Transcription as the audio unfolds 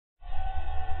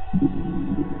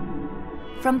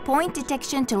From point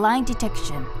detection to line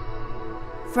detection.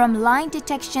 From line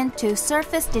detection to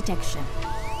surface detection.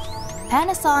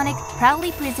 Panasonic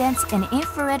proudly presents an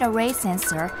infrared array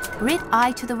sensor,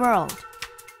 Grid-Eye, to the world.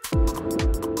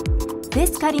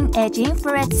 This cutting-edge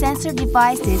infrared sensor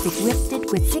device is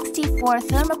equipped with 64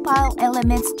 thermopile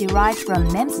elements derived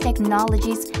from MEMS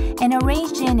technologies and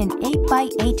arranged in an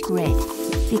 8x8 grid.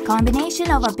 The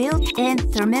combination of a built-in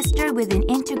thermistor with an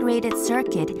integrated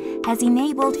circuit has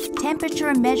enabled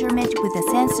temperature measurement with the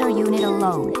sensor unit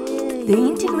alone. The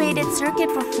integrated circuit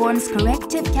performs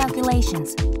corrective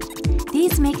calculations.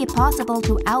 These make it possible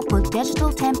to output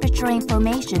digital temperature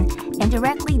information and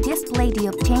directly display the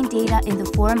obtained data in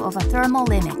the form of a thermal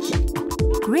image.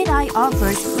 Grid-Eye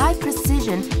offers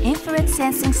high-precision infrared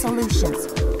sensing solutions.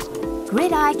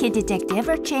 Grid-Eye can detect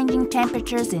ever-changing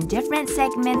temperatures in different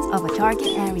segments of a target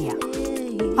area.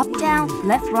 Up, down,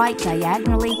 left, right,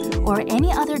 diagonally, or any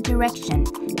other direction,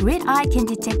 Grid-Eye can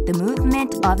detect the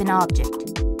movement of an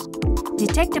object.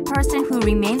 Detect a person who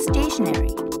remains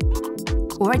stationary,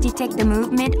 or detect the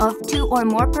movement of two or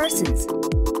more persons.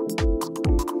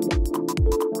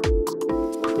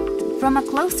 From a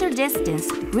closer distance,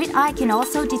 Grid-Eye can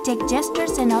also detect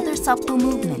gestures and other subtle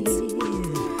movements.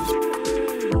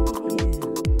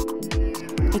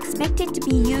 Expected to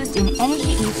be used in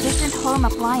energy-efficient home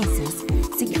appliances,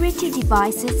 security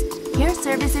devices, care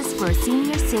services for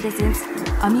senior citizens,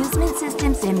 amusement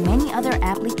systems, and many other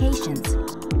applications.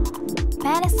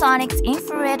 Panasonic's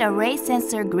infrared array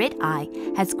sensor Grid-Eye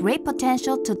has great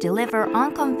potential to deliver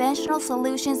unconventional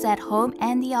solutions at home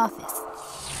and the office.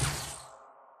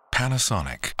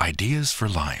 Panasonic, ideas for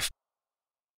life.